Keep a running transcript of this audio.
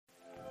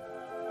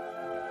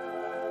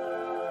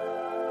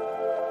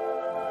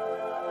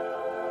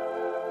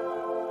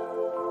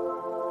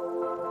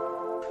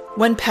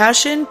When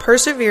passion,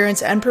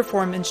 perseverance, and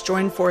performance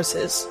join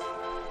forces,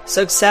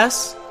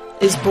 success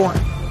is born.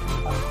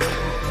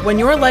 When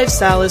your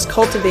lifestyle is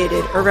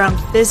cultivated around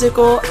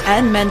physical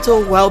and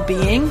mental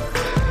well-being,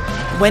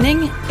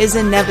 winning is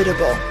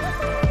inevitable.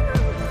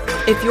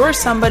 If you're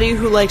somebody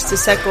who likes to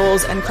set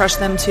goals and crush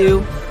them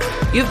too,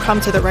 you've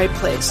come to the right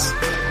place.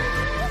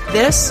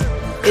 This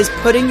is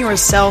putting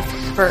yourself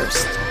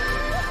first.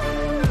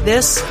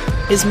 This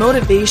is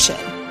motivation.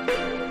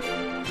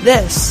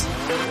 This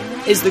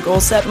is the Goal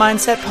Set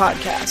Mindset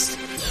Podcast.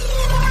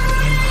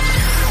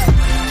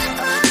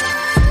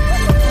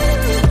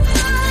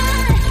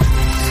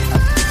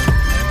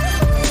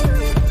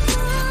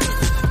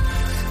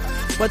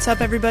 What's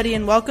up, everybody,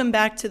 and welcome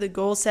back to the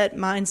Goal Set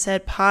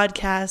Mindset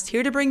Podcast,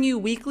 here to bring you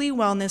weekly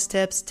wellness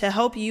tips to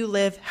help you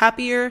live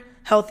happier,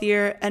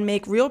 healthier, and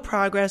make real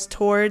progress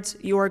towards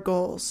your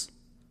goals.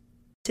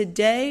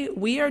 Today,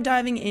 we are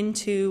diving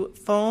into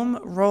foam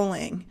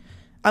rolling.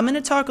 I'm going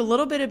to talk a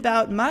little bit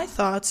about my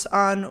thoughts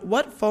on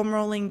what foam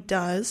rolling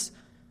does,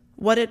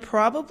 what it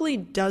probably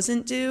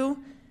doesn't do,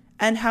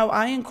 and how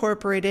I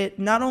incorporate it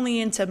not only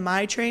into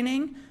my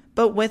training,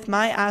 but with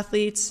my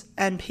athletes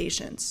and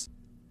patients.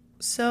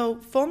 So,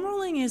 foam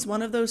rolling is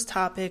one of those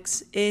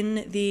topics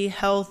in the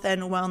health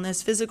and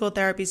wellness physical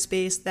therapy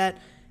space that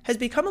has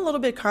become a little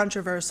bit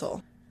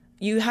controversial.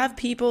 You have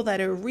people that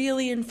are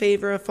really in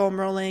favor of foam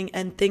rolling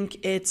and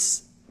think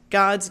it's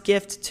God's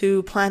gift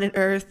to planet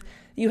Earth.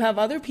 You have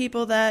other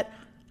people that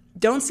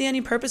don't see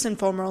any purpose in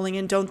foam rolling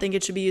and don't think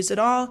it should be used at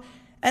all.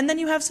 And then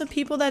you have some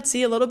people that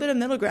see a little bit of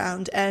middle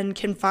ground and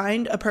can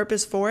find a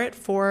purpose for it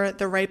for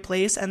the right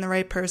place and the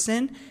right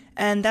person.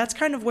 And that's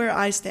kind of where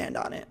I stand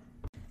on it.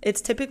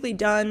 It's typically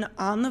done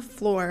on the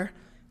floor,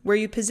 where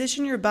you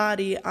position your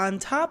body on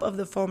top of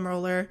the foam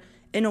roller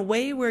in a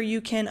way where you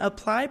can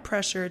apply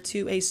pressure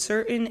to a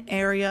certain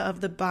area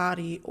of the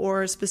body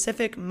or a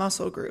specific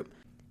muscle group.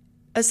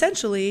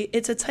 Essentially,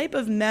 it's a type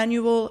of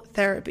manual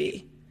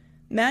therapy.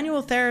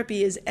 Manual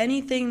therapy is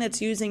anything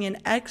that's using an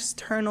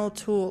external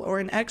tool or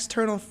an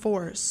external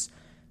force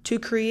to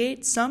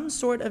create some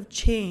sort of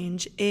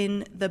change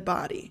in the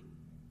body.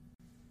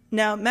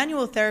 Now,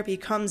 manual therapy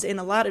comes in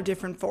a lot of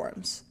different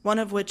forms, one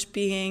of which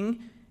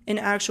being an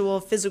actual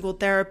physical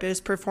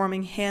therapist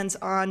performing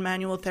hands-on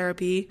manual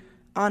therapy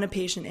on a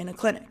patient in a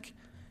clinic.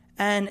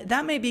 And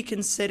that may be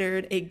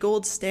considered a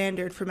gold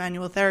standard for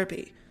manual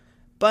therapy.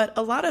 But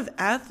a lot of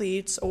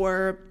athletes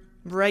or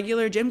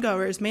regular gym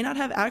goers may not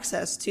have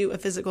access to a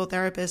physical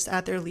therapist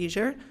at their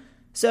leisure.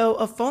 So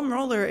a foam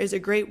roller is a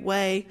great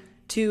way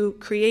to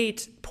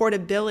create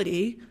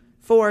portability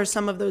for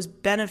some of those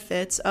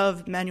benefits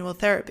of manual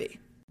therapy.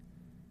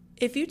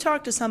 If you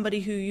talk to somebody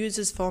who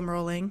uses foam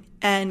rolling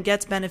and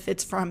gets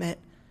benefits from it,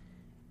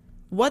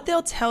 what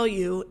they'll tell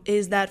you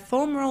is that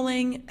foam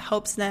rolling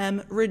helps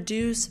them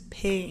reduce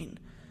pain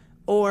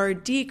or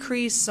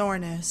decrease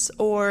soreness,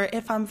 or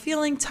if I'm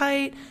feeling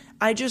tight,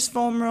 I just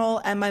foam roll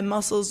and my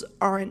muscles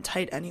aren't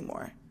tight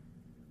anymore.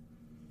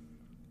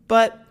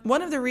 But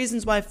one of the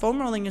reasons why foam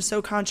rolling is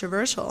so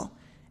controversial,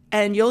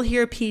 and you'll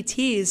hear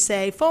PTs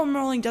say foam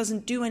rolling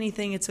doesn't do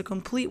anything, it's a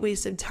complete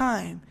waste of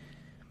time,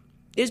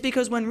 is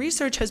because when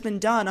research has been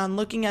done on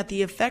looking at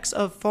the effects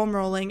of foam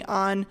rolling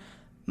on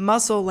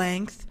muscle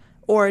length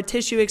or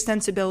tissue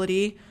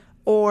extensibility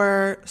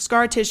or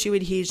scar tissue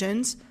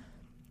adhesions,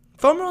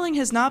 foam rolling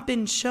has not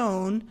been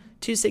shown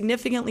to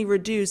significantly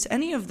reduce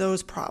any of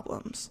those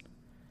problems.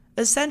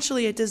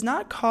 Essentially, it does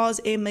not cause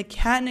a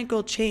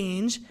mechanical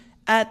change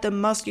at the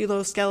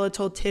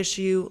musculoskeletal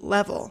tissue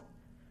level.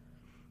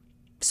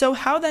 So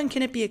how then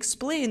can it be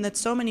explained that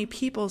so many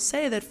people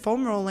say that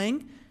foam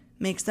rolling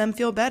makes them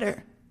feel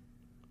better?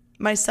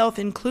 Myself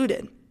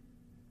included.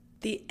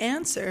 The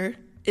answer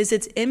is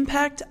its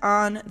impact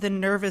on the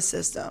nervous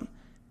system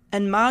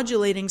and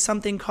modulating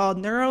something called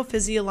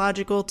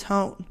neurophysiological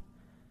tone.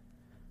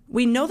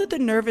 We know that the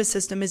nervous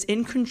system is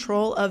in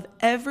control of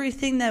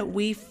everything that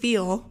we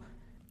feel,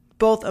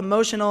 both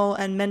emotional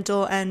and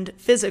mental and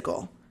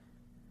physical.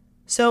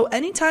 So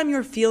anytime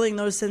you're feeling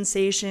those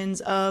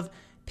sensations of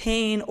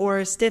pain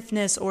or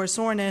stiffness or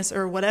soreness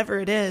or whatever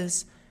it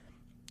is,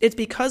 it's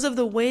because of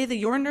the way that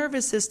your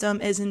nervous system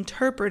is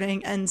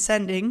interpreting and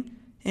sending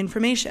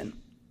information.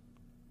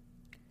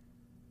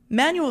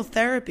 Manual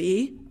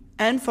therapy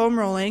and foam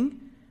rolling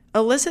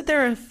elicit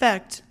their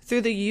effect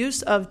through the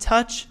use of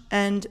touch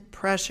and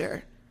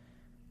pressure,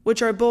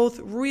 which are both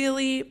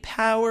really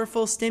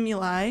powerful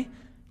stimuli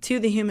to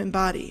the human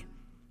body,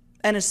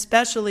 and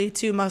especially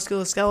to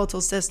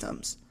musculoskeletal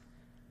systems.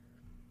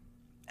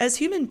 As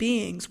human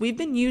beings, we've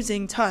been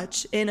using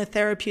touch in a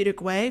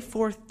therapeutic way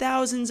for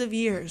thousands of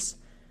years.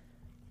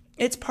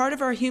 It's part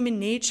of our human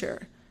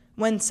nature.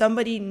 When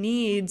somebody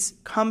needs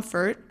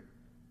comfort,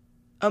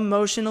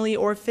 emotionally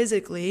or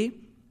physically,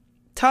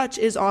 touch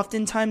is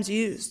oftentimes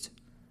used.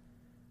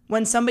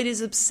 When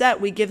somebody's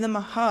upset, we give them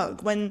a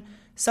hug. When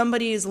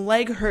somebody's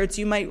leg hurts,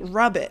 you might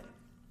rub it,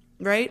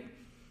 right?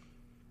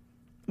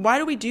 Why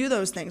do we do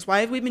those things?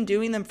 Why have we been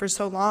doing them for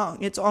so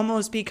long? It's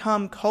almost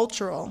become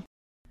cultural.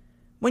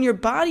 When your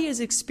body is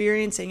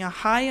experiencing a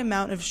high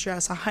amount of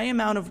stress, a high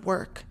amount of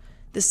work,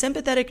 the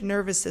sympathetic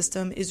nervous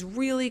system is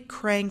really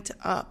cranked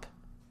up.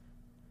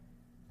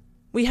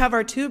 We have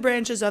our two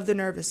branches of the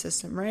nervous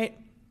system, right?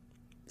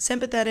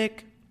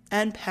 Sympathetic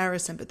and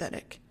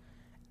parasympathetic.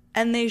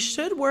 And they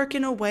should work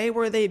in a way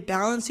where they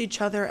balance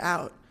each other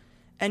out.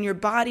 And your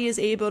body is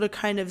able to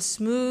kind of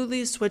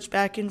smoothly switch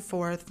back and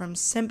forth from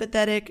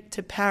sympathetic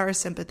to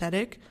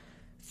parasympathetic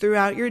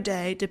throughout your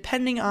day,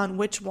 depending on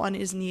which one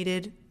is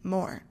needed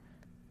more.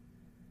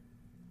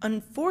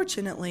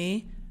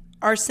 Unfortunately,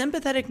 our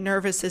sympathetic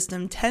nervous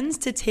system tends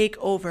to take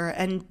over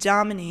and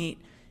dominate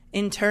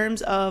in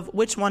terms of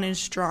which one is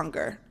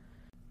stronger.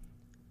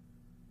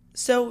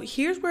 So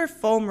here's where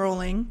foam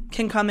rolling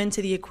can come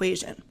into the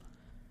equation.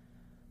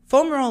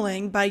 Foam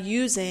rolling, by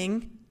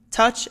using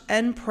touch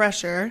and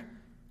pressure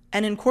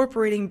and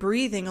incorporating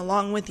breathing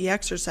along with the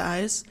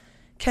exercise,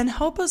 can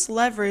help us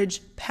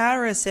leverage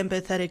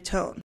parasympathetic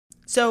tone.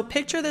 So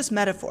picture this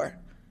metaphor.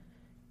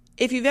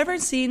 If you've ever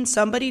seen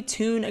somebody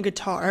tune a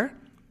guitar,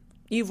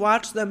 you've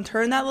watched them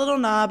turn that little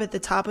knob at the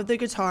top of the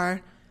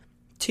guitar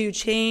to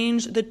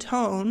change the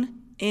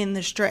tone in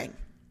the string.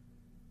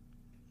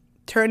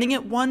 Turning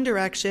it one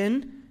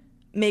direction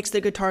makes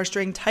the guitar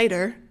string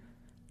tighter.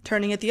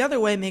 Turning it the other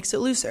way makes it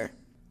looser.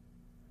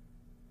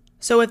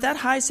 So if that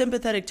high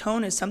sympathetic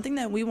tone is something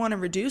that we want to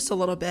reduce a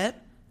little bit,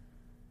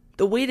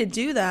 the way to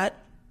do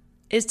that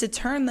is to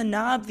turn the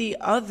knob the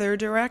other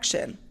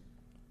direction,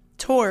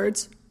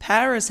 towards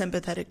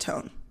parasympathetic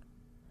tone.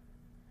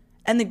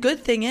 And the good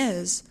thing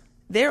is,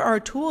 there are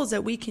tools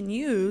that we can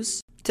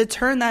use to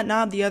turn that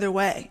knob the other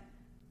way.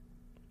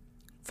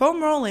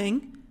 Foam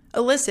rolling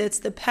elicits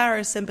the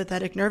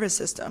parasympathetic nervous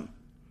system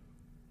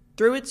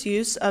through its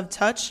use of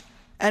touch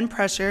and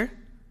pressure,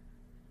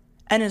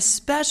 and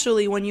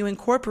especially when you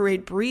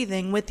incorporate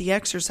breathing with the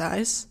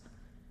exercise,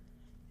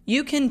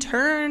 you can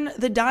turn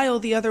the dial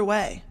the other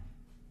way,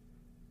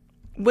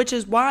 which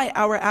is why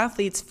our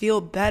athletes feel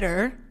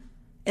better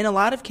in a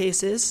lot of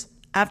cases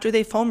after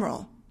they foam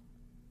roll.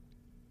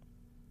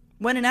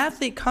 When an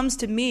athlete comes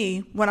to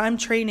me when I'm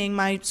training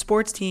my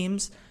sports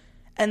teams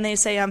and they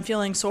say, I'm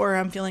feeling sore,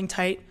 I'm feeling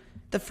tight,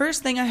 the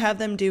first thing I have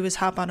them do is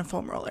hop on a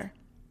foam roller.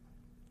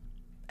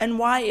 And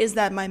why is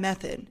that my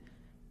method?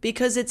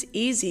 Because it's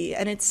easy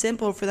and it's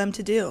simple for them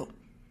to do.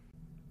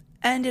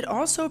 And it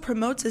also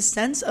promotes a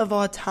sense of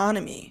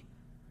autonomy.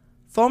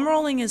 Foam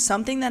rolling is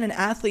something that an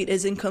athlete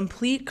is in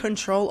complete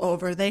control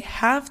over. They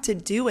have to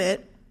do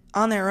it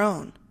on their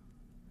own.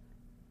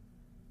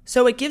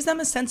 So it gives them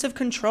a sense of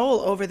control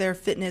over their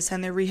fitness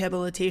and their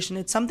rehabilitation.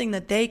 It's something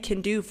that they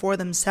can do for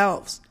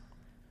themselves.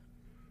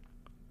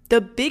 The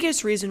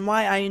biggest reason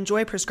why I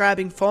enjoy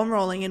prescribing foam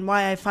rolling and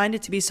why I find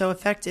it to be so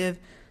effective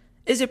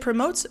is it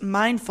promotes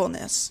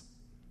mindfulness.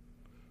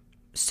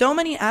 So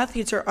many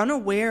athletes are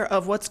unaware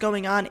of what's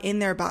going on in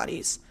their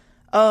bodies,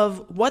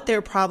 of what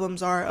their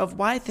problems are, of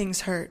why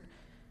things hurt.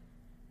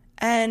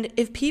 And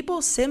if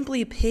people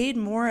simply paid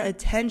more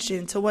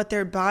attention to what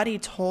their body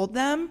told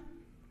them,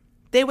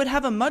 they would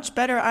have a much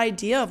better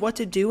idea of what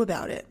to do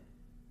about it.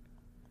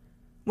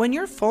 When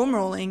you're foam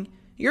rolling,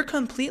 you're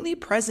completely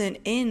present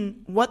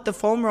in what the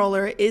foam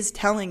roller is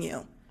telling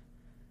you.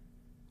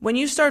 When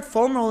you start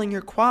foam rolling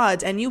your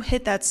quads and you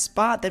hit that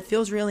spot that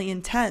feels really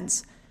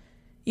intense,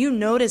 you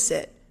notice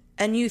it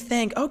and you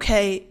think,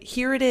 okay,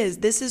 here it is.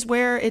 This is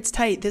where it's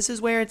tight. This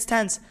is where it's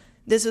tense.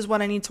 This is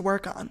what I need to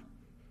work on.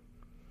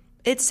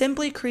 It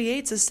simply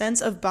creates a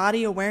sense of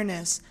body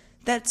awareness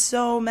that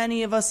so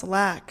many of us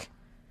lack,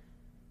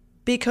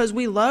 because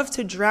we love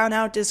to drown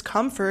out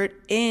discomfort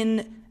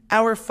in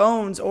our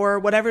phones or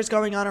whatever's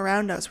going on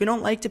around us. We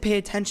don't like to pay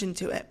attention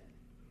to it.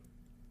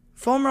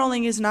 Foam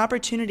rolling is an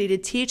opportunity to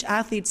teach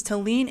athletes to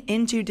lean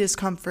into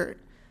discomfort,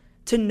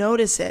 to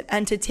notice it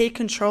and to take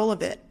control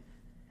of it,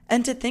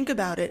 and to think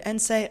about it and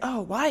say,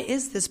 oh, why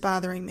is this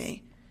bothering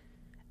me?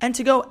 And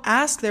to go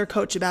ask their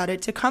coach about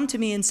it, to come to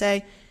me and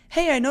say,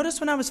 hey, I noticed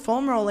when I was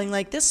foam rolling,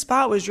 like this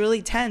spot was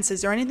really tense.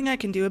 Is there anything I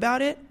can do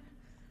about it?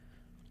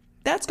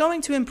 That's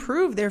going to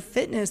improve their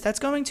fitness. That's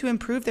going to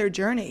improve their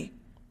journey.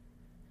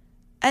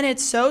 And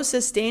it's so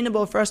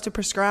sustainable for us to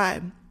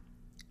prescribe.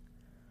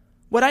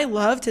 Would I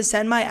love to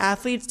send my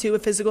athletes to a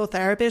physical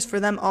therapist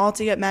for them all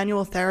to get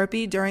manual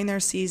therapy during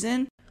their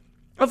season?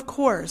 Of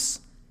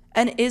course.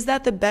 And is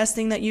that the best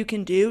thing that you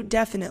can do?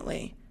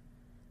 Definitely.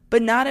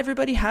 But not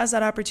everybody has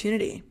that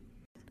opportunity.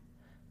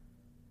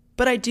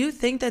 But I do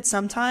think that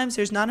sometimes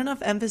there's not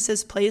enough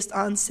emphasis placed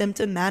on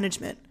symptom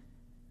management.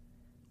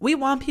 We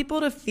want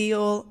people to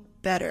feel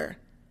better.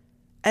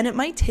 And it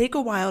might take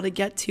a while to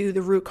get to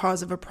the root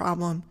cause of a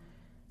problem.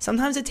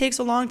 Sometimes it takes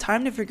a long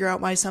time to figure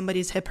out why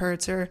somebody's hip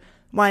hurts or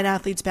why an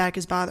athlete's back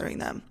is bothering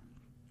them.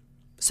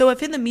 So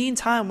if in the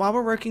meantime, while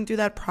we're working through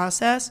that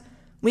process,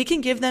 we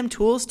can give them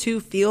tools to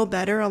feel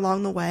better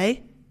along the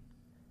way,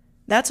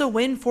 that's a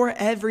win for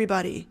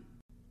everybody.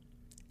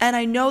 And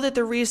I know that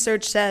the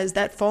research says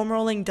that foam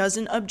rolling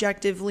doesn't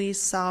objectively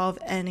solve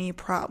any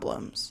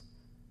problems.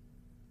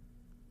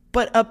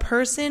 But a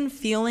person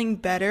feeling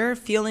better,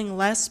 feeling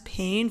less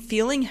pain,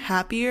 feeling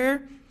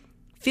happier,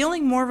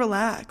 feeling more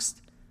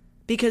relaxed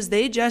because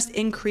they just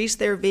increased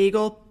their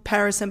vagal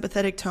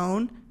parasympathetic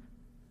tone,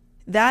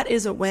 that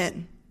is a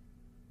win.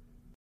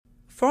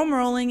 Foam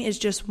rolling is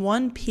just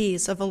one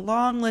piece of a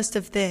long list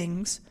of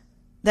things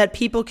that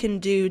people can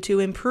do to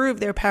improve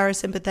their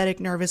parasympathetic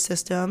nervous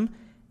system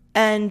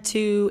and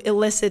to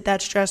elicit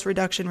that stress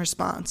reduction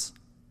response.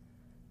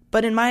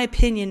 But in my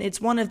opinion,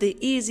 it's one of the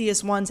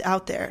easiest ones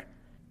out there.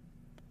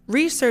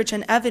 Research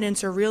and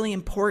evidence are really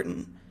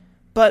important,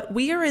 but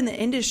we are in the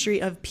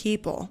industry of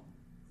people.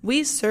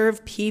 We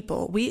serve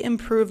people. We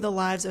improve the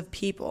lives of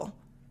people.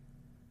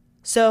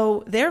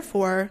 So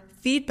therefore,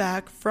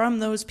 feedback from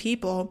those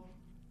people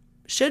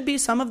should be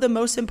some of the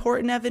most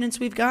important evidence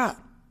we've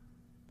got.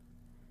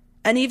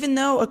 And even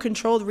though a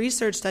controlled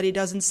research study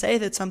doesn't say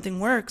that something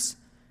works,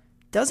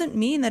 doesn't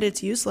mean that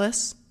it's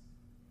useless.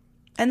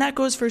 And that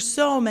goes for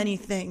so many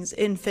things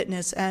in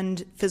fitness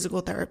and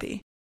physical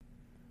therapy.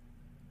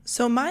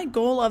 So my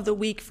goal of the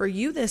week for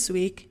you this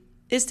week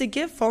is to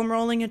give foam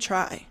rolling a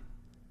try.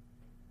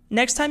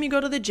 Next time you go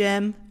to the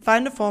gym,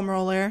 find a foam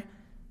roller,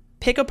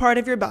 pick a part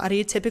of your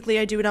body, typically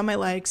I do it on my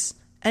legs,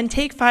 and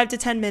take 5 to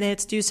 10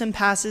 minutes, do some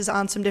passes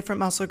on some different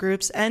muscle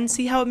groups, and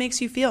see how it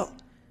makes you feel.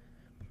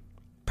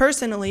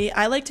 Personally,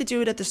 I like to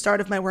do it at the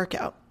start of my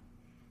workout.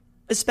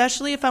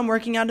 Especially if I'm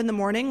working out in the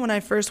morning when I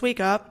first wake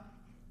up,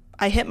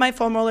 I hit my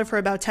foam roller for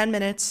about 10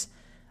 minutes.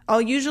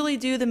 I'll usually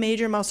do the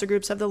major muscle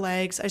groups of the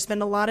legs. I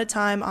spend a lot of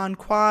time on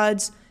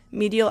quads,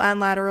 medial and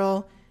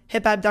lateral,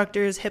 hip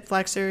abductors, hip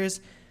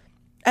flexors.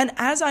 And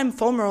as I'm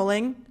foam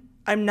rolling,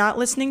 I'm not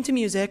listening to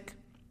music.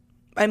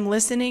 I'm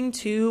listening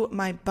to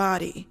my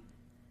body.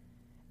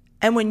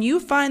 And when you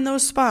find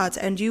those spots,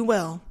 and you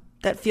will,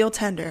 that feel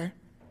tender,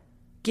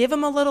 give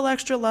them a little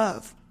extra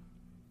love.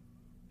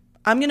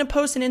 I'm going to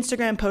post an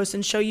Instagram post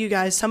and show you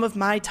guys some of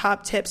my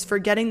top tips for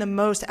getting the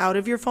most out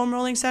of your foam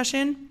rolling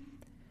session,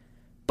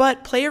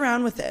 but play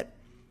around with it.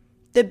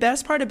 The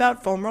best part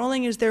about foam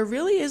rolling is there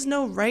really is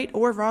no right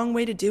or wrong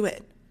way to do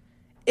it.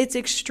 It's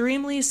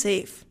extremely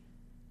safe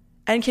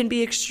and can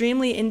be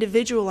extremely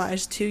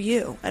individualized to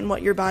you and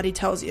what your body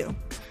tells you.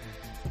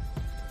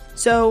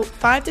 So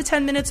 5 to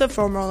 10 minutes of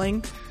foam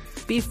rolling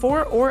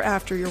before or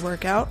after your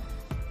workout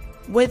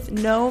with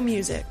no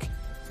music.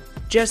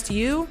 Just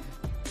you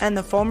and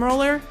the foam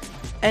roller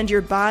and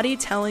your body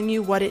telling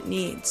you what it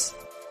needs.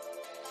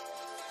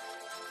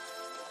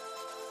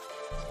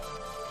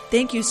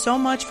 Thank you so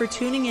much for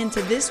tuning in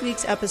to this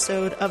week's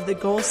episode of the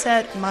Goal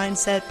Set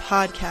Mindset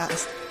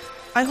Podcast.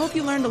 I hope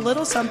you learned a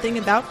little something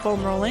about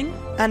foam rolling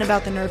and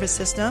about the nervous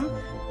system,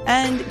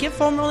 and give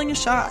foam rolling a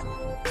shot.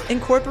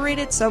 Incorporate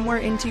it somewhere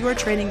into your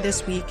training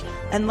this week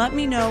and let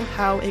me know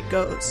how it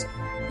goes.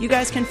 You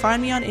guys can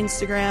find me on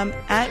Instagram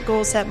at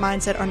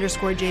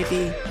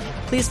goalsetmindset_JB.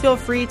 Please feel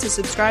free to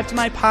subscribe to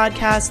my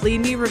podcast,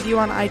 leave me a review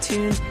on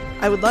iTunes.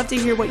 I would love to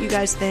hear what you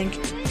guys think.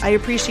 I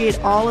appreciate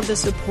all of the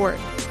support.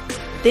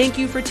 Thank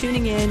you for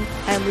tuning in,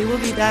 and we will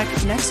be back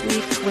next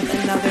week with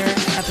another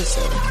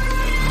episode.